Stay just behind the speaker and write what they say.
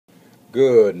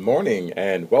Good morning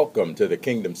and welcome to the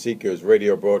Kingdom Seekers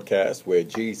radio broadcast where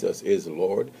Jesus is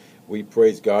Lord. We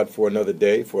praise God for another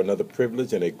day, for another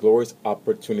privilege and a glorious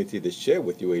opportunity to share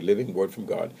with you a living word from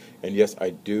God. And yes,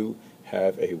 I do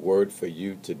have a word for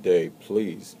you today.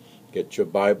 Please get your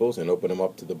Bibles and open them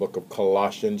up to the book of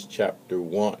Colossians chapter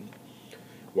 1.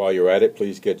 While you're at it,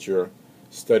 please get your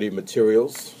study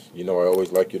materials. You know I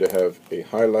always like you to have a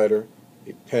highlighter,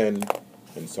 a pen,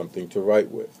 and something to write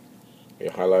with. A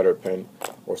highlighter, pen,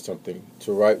 or something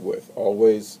to write with.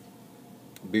 Always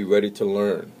be ready to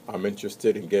learn. I'm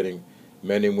interested in getting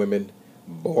men and women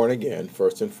born again,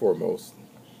 first and foremost,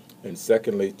 and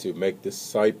secondly, to make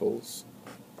disciples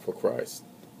for Christ.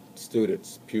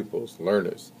 Students, pupils,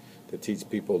 learners, to teach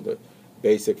people the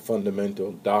basic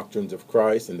fundamental doctrines of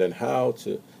Christ, and then how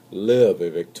to live a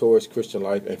victorious Christian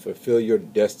life and fulfill your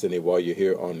destiny while you're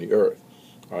here on the earth.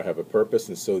 I have a purpose,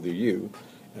 and so do you,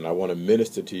 and I want to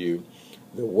minister to you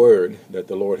the word that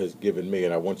the Lord has given me,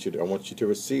 and I want you to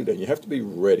receive that. You have to be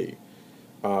ready.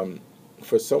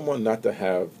 For someone not to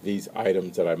have these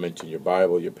items that I mentioned, your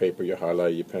Bible, your paper, your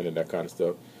highlighter, your pen, and that kind of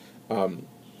stuff,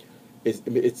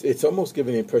 it's almost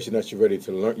giving the impression that you're ready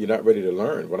to learn. You're not ready to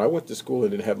learn. When I went to school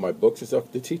and didn't have my books and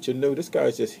stuff, the teacher knew this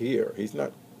guy's just here. He's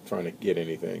not trying to get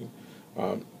anything.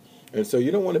 And so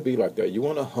you don't want to be like that. You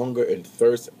want to hunger and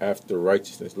thirst after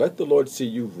righteousness. Let the Lord see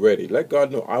you ready. Let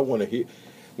God know, I want to hear.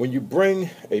 When you bring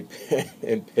a pen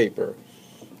and paper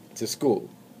to school,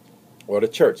 or to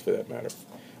church for that matter,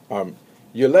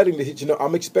 you're letting the teacher know,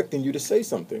 I'm expecting you to say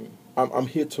something. I'm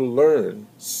here to learn.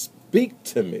 Speak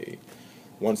to me.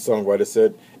 One songwriter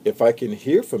said, if I can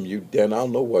hear from you, then I'll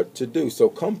know what to do. So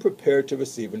come prepared to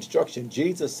receive instruction.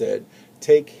 Jesus said,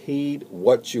 take heed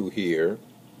what you hear.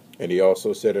 And he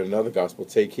also said in another gospel,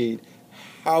 take heed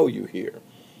how you hear.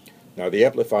 Now, the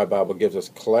Amplified Bible gives us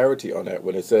clarity on that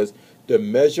when it says, the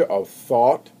measure of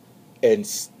thought and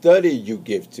study you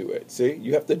give to it. See,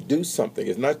 you have to do something.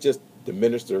 It's not just the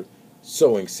minister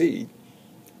sowing seed.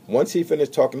 Once he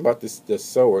finished talking about the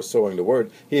sower sowing the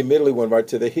word, he immediately went right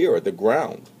to the hearer, the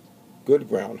ground, good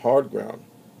ground, hard ground,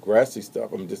 grassy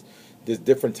stuff. I mean, there's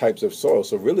different types of soil.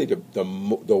 So really,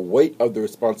 the weight of the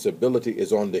responsibility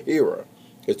is on the hearer.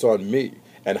 It's on me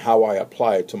and how I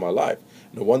apply it to my life.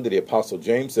 No wonder the Apostle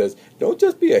James says, don't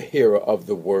just be a hearer of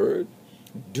the word.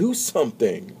 Do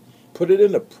something. Put it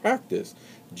into practice.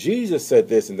 Jesus said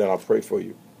this, and then I'll pray for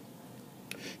you.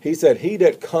 He said, he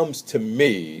that comes to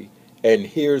me and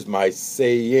hears my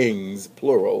sayings,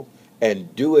 plural,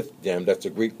 and doeth them, that's a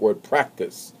Greek word,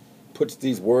 practice, puts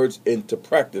these words into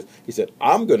practice. He said,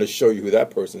 I'm going to show you who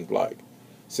that person's like.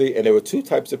 See, and there were two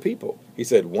types of people. He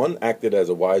said one acted as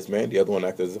a wise man, the other one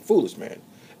acted as a foolish man.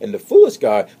 And the foolish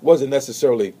guy wasn't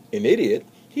necessarily an idiot.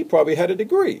 He probably had a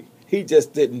degree. He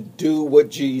just didn't do what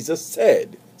Jesus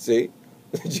said. See?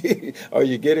 Are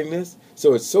you getting this?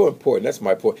 So it's so important. That's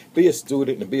my point. Be a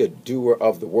student and be a doer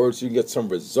of the word so you can get some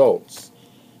results.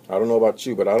 I don't know about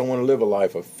you, but I don't want to live a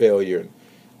life of failure and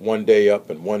one day up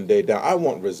and one day down. I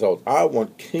want results. I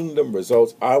want kingdom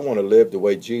results. I want to live the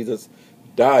way Jesus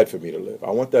died for me to live.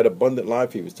 I want that abundant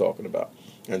life he was talking about.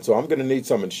 And so I'm going to need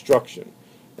some instruction.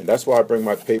 And that's why I bring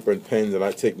my paper and pens and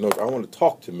I take notes. I want to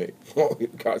talk to me.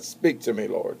 God, speak to me,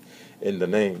 Lord, in the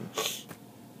name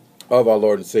of our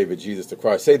Lord and Savior, Jesus the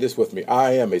Christ. Say this with me.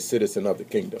 I am a citizen of the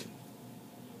kingdom.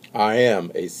 I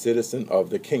am a citizen of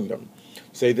the kingdom.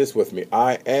 Say this with me.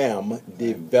 I am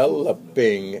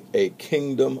developing a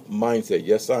kingdom mindset.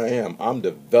 Yes, I am. I'm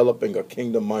developing a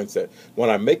kingdom mindset. When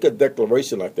I make a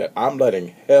declaration like that, I'm letting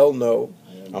hell know.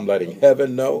 I'm letting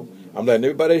heaven know. I'm letting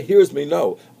everybody that hears me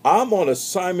know. I'm on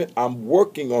assignment. I'm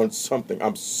working on something.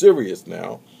 I'm serious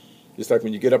now. Just like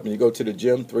when you get up and you go to the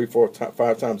gym 3, 4,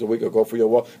 5 times a week or go for your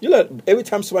walk. Every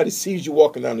time somebody sees you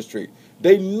walking down the street,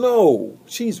 they know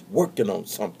she's working on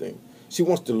something. She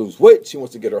wants to lose weight. She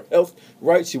wants to get her health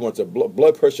right. She wants her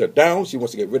blood pressure down. She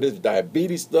wants to get rid of the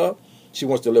diabetes stuff. She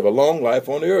wants to live a long life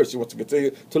on the earth. She wants to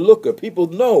continue to look good. People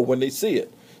know when they see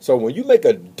it. So when you make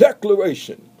a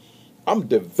declaration, I'm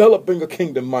developing a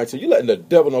kingdom mindset. You're letting the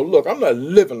devil know, look, I'm not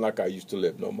living like I used to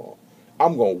live no more.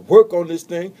 I'm going to work on this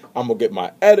thing. I'm going to get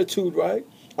my attitude right.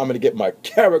 I'm going to get my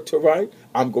character right.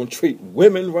 I'm going to treat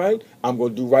women right. I'm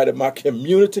going to do right in my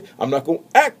community. I'm not going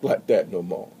to act like that no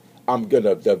more. I'm going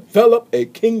to develop a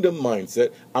kingdom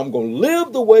mindset. I'm going to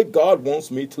live the way God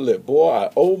wants me to live. Boy, I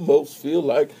almost feel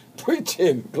like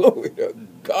preaching. Glory to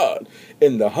God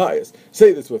in the highest.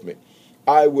 Say this with me.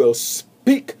 I will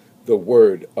speak the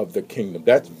word of the kingdom.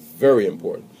 That's very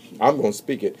important. I'm going to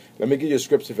speak it. Let me give you a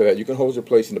scripture for that. You can hold your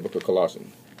place in the book of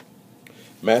Colossians.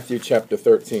 Matthew chapter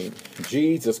 13.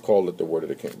 Jesus called it the word of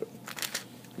the kingdom.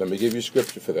 Let me give you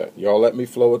scripture for that. Y'all let me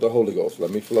flow with the Holy Ghost.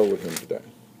 Let me flow with him today.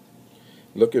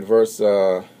 Look at verse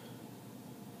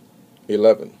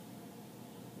 11.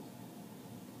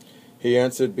 He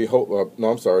answered, behold, no,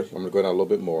 I'm sorry. I'm going to go down a little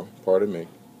bit more. Pardon me.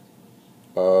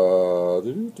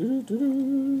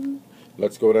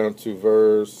 Let's go down to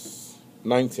verse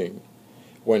 19.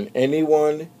 When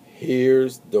anyone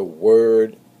hears the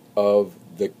word of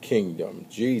the kingdom.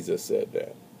 Jesus said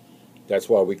that. That's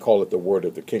why we call it the word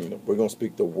of the kingdom. We're going to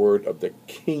speak the word of the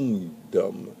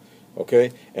kingdom.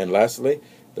 Okay? And lastly,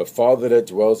 the Father that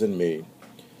dwells in me,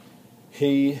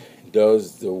 he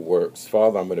does the works.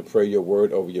 Father, I'm going to pray your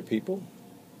word over your people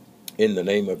in the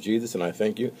name of Jesus. And I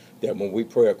thank you that when we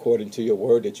pray according to your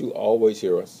word, that you always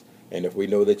hear us. And if we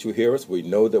know that you hear us, we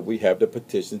know that we have the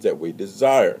petitions that we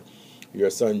desire. Your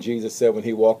son Jesus said when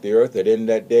he walked the earth that in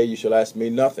that day you shall ask me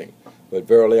nothing. But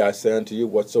verily I say unto you,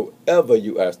 whatsoever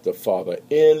you ask the Father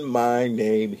in my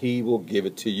name, he will give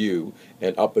it to you.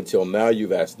 And up until now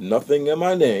you've asked nothing in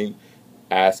my name.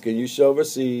 Ask and you shall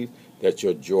receive, that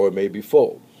your joy may be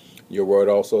full. Your word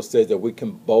also says that we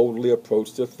can boldly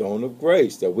approach the throne of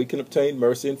grace, that we can obtain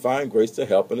mercy and find grace to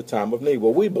help in a time of need.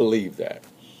 Well, we believe that.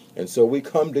 And so we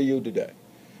come to you today.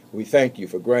 We thank you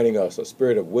for granting us a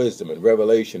spirit of wisdom and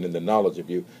revelation in the knowledge of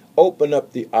you. Open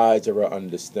up the eyes of our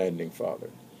understanding, Father.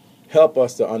 Help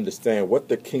us to understand what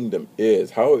the kingdom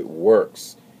is, how it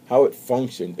works, how it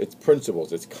functions, its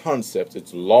principles, its concepts,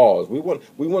 its laws. We want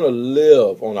to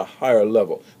live on a higher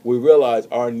level. We realize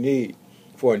our need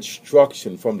for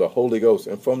instruction from the Holy Ghost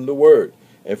and from the Word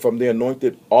and from the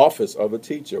anointed office of a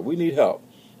teacher. We need help.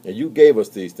 And you gave us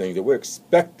these things, and we're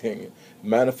expecting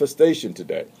manifestation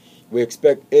today. We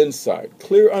expect insight,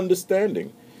 clear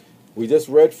understanding. We just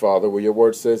read, Father, where your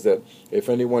word says that if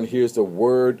anyone hears the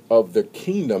word of the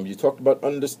kingdom, you talked about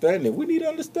understanding. We need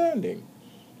understanding.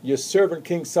 Your servant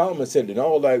King Solomon said, in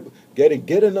all that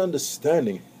get an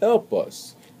understanding. Help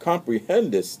us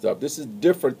comprehend this stuff. This is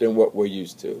different than what we're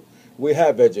used to. We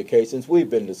have educations. We've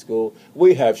been to school.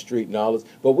 We have street knowledge.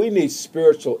 But we need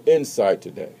spiritual insight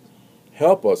today.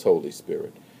 Help us, Holy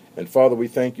Spirit. And Father, we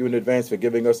thank you in advance for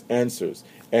giving us answers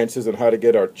on how to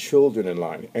get our children in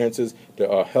line, answers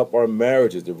to help our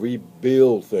marriages, to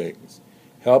rebuild things.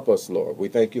 Help us, Lord. We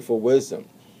thank you for wisdom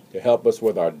to help us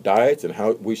with our diets and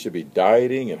how we should be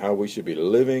dieting and how we should be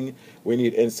living. We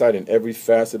need insight in every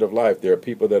facet of life. There are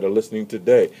people that are listening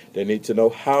today. They need to know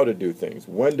how to do things,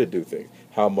 when to do things,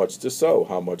 how much to sow,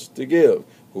 how much to give,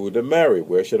 who to marry,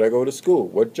 where should I go to school,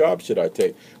 what job should I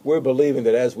take. We're believing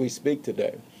that as we speak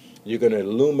today, you're going to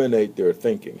illuminate their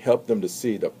thinking, help them to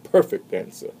see the perfect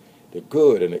answer, the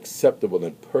good and acceptable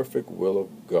and perfect will of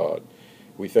God.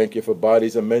 We thank you for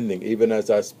bodies amending. Even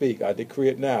as I speak, I decree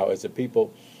it now as the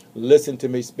people listen to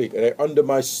me speak. They're under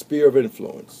my sphere of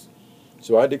influence.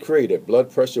 So I decree that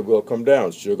blood pressure will come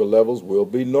down. Sugar levels will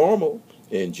be normal.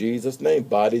 In Jesus' name,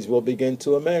 bodies will begin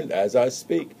to amend as I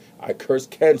speak. I curse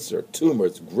cancer,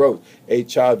 tumors, growth,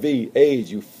 HIV,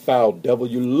 AIDS. You foul devil,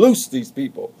 you loose these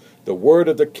people. The word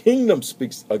of the kingdom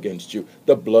speaks against you.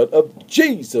 The blood of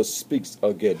Jesus speaks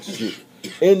against you.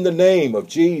 In the name of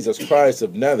Jesus Christ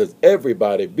of Nazareth,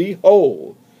 everybody be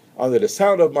whole. Under the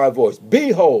sound of my voice,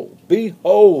 be whole, be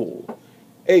whole.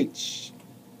 H,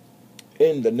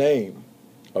 in the name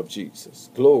of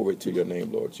Jesus. Glory to your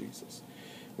name, Lord Jesus.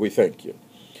 We thank you.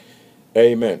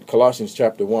 Amen. Colossians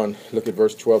chapter 1, look at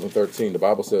verse 12 and 13. The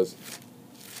Bible says,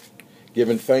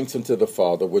 giving thanks unto the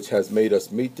Father, which has made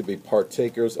us meet to be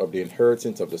partakers of the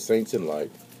inheritance of the saints in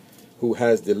light, who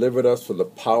has delivered us from the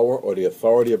power or the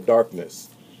authority of darkness,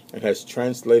 and has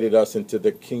translated us into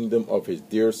the kingdom of his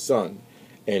dear Son,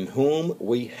 in whom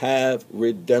we have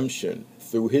redemption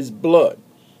through his blood,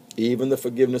 even the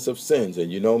forgiveness of sins.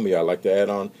 And you know me, I like to add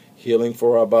on healing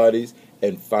for our bodies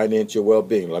and financial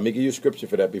well-being. Let me give you scripture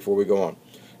for that before we go on.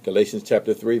 Galatians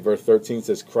chapter 3, verse 13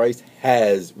 says, Christ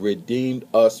has redeemed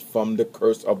us from the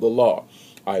curse of the law.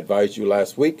 I advised you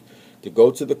last week to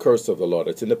go to the curse of the law.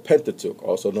 That's in the Pentateuch,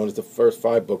 also known as the first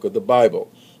 5 books of the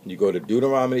Bible. You go to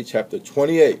Deuteronomy chapter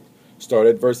 28, start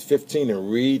at verse 15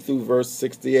 and read through verse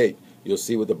 68. You'll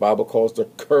see what the Bible calls the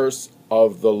curse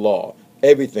of the law.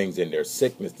 Everything's in there.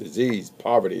 Sickness, disease,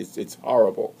 poverty. It's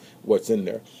horrible what's in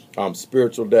there.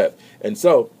 Spiritual death. And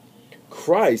so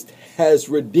Christ has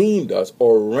redeemed us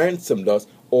or ransomed us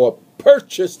or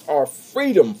purchased our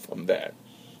freedom from that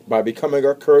by becoming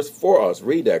a curse for us.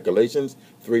 Read that, Galatians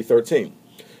 3:13.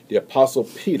 The Apostle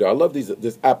Peter, I love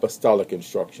this apostolic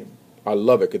instruction. I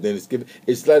love it because then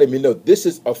it's letting me know this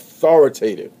is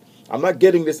authoritative. I'm not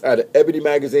getting this out of Ebony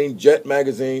Magazine, Jet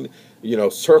Magazine,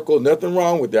 Circle, nothing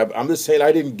wrong with that. I'm just saying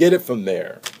I didn't get it from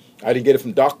there. I didn't get it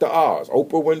from Dr. Oz,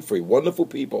 Oprah Winfrey, wonderful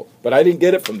people, but I didn't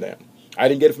get it from them. I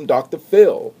didn't get it from Dr.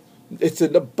 Phil. It's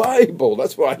in the Bible.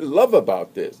 That's what I love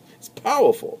about this. It's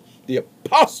powerful. The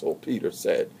Apostle Peter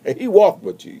said, and he walked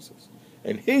with Jesus.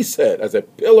 And he said, as a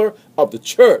pillar of the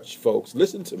church, folks,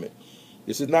 listen to me.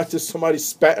 This is not just somebody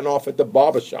spatting off at the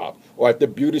barbershop or at the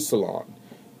beauty salon.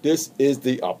 This is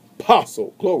the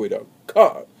apostle. Glory to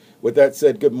God. With that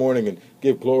said, good morning, and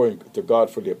give glory to God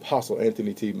for the apostle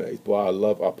Anthony T. Mays. Boy, I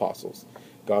love apostles.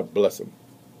 God bless him.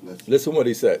 Listen what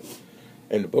he said.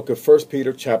 In the book of 1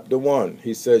 Peter chapter 1,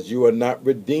 he says, you are not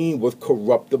redeemed with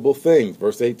corruptible things.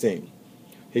 Verse 18.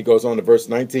 He goes on to verse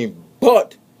 19,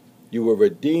 but you were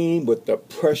redeemed with the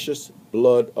precious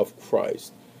blood of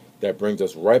Christ. That brings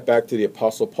us right back to the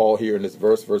Apostle Paul here in this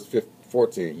verse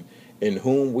 14, in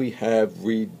whom we have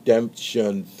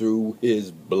redemption through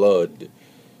his blood.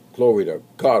 Glory to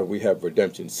God, we have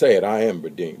redemption. Say it, I am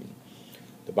redeemed.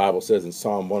 The Bible says in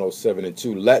Psalm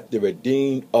 107:2, let the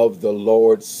redeemed of the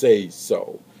Lord say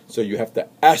so. So you have to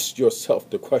ask yourself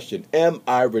the question, am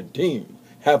I redeemed?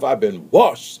 Have I been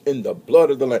washed in the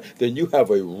blood of the Lamb? Then you have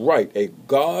a right, a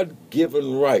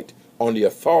God-given right, on the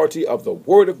authority of the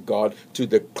Word of God to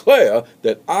declare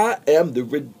that I am the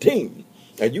redeemed.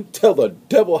 And you tell the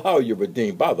devil how you're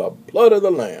redeemed, by the blood of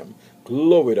the Lamb.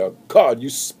 Glory to God. You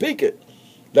speak it.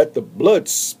 Let the blood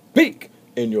speak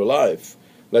in your life.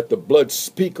 Let the blood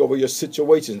speak over your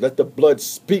situations. Let the blood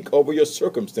speak over your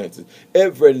circumstances.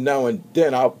 Every now and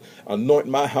then I'll anoint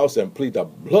my house and plead the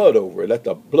blood over it. Let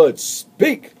the blood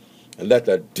speak. And let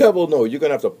the devil know you're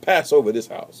going to have to pass over this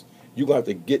house. You're going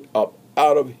to have to get up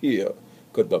out of here,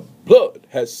 because the blood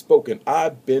has spoken.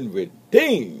 I've been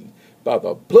redeemed by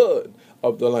the blood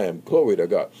of the Lamb. Glory to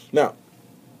God. Now,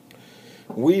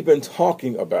 we've been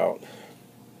talking about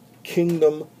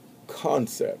kingdom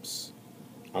concepts.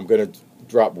 I'm going to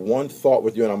drop one thought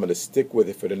with you, and I'm going to stick with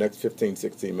it for the next 15,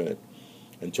 16 minutes.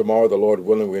 And tomorrow, the Lord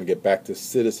willing, we're going to get back to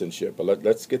citizenship. But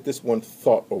let's get this one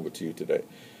thought over to you today.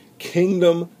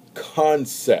 Kingdom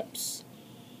concepts.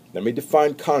 Let me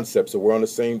define concepts so we're on the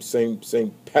same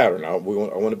pattern. I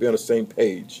want to be on the same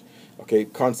page. Okay,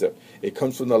 concept. It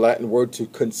comes from the Latin word to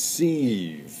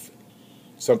conceive.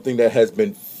 Something that has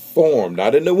been formed,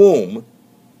 not in the womb,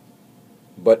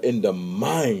 but in the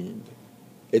mind.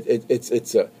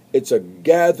 It's a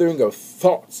gathering of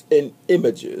thoughts and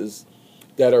images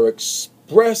that are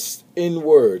expressed in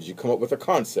words. You come up with a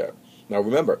concept. Now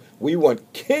remember, we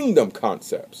want kingdom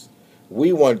concepts.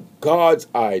 We want God's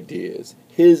ideas,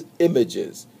 his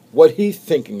images, what he's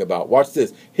thinking about. Watch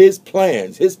this. His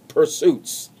plans, his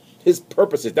pursuits, his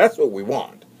purposes. That's what we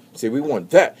want. See, we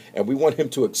want that. And we want him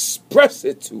to express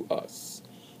it to us.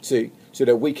 See, so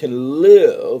that we can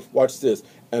live, watch this,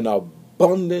 an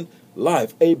abundant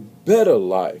life, a better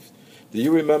life. Do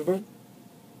you remember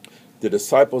the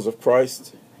disciples of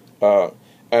Christ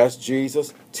asked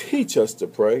Jesus, teach us to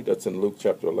pray? That's in Luke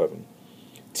chapter 11.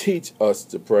 Teach us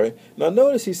to pray. Now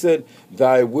notice he said,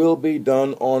 thy will be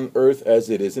done on earth as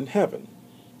it is in heaven.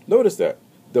 Notice that.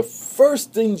 The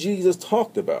first thing Jesus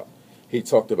talked about, he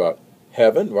talked about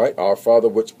heaven, right? Our Father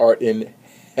which art in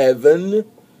heaven,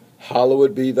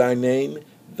 hallowed be thy name,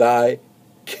 thy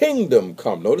kingdom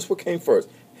come. Notice what came first.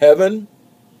 Heaven,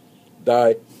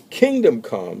 thy kingdom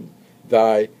come,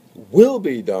 thy will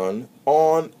be done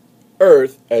on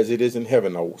earth as it is in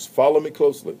heaven. Now follow me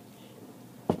closely.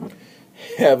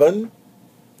 Heaven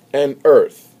and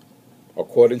earth.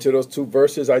 According to those two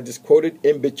verses I just quoted,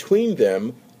 in between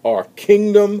them are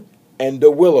kingdom and the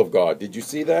will of God. Did you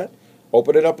see that?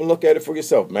 Open it up and look at it for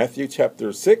yourself. Matthew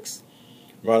chapter 6,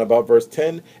 round about verse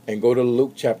 10, and go to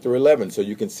Luke chapter 11 so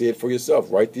you can see it for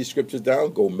yourself. Write these scriptures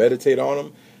down. Go meditate on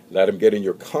them. Let them get in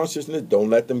your consciousness.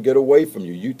 Don't let them get away from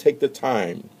you. You take the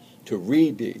time to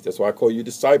read these. That's why I call you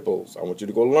disciples. I want you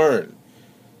to go learn.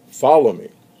 Follow me.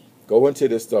 Go into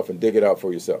this stuff and dig it out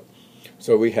for yourself.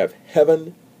 So we have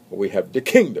heaven, we have the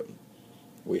kingdom,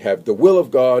 we have the will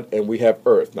of God, and we have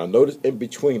earth. Now notice in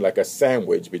between, like a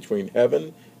sandwich between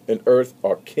heaven and earth,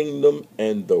 are kingdom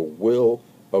and the will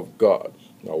of God.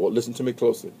 Now listen to me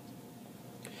closely.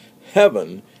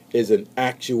 Heaven is an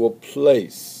actual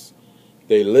place.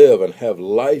 They live and have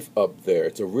life up there.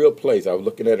 It's a real place. I was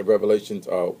looking at it in Revelations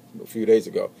a few days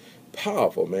ago.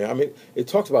 Powerful, man. I mean, it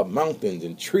talks about mountains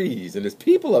and trees, and there's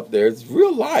people up there. It's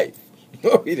real life.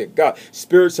 Glory to God.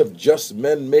 Spirits of just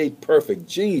men made perfect.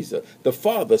 Jesus, the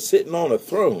Father, sitting on a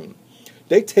throne.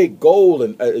 They take gold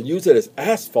and use it as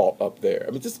asphalt up there.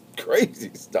 I mean, just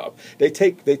crazy stuff. They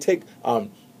take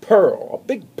pearl, a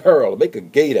big pearl, make a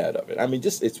gate out of it. I mean,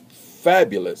 just it's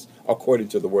fabulous according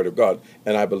to the Word of God,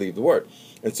 and I believe the Word.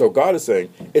 And so God is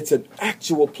saying it's an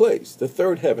actual place, the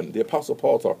third heaven. The Apostle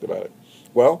Paul talked about it.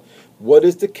 Well, what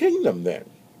is the kingdom then?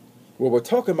 Well, we're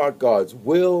talking about God's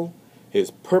will his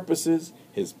purposes,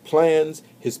 his plans,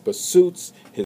 his pursuits, his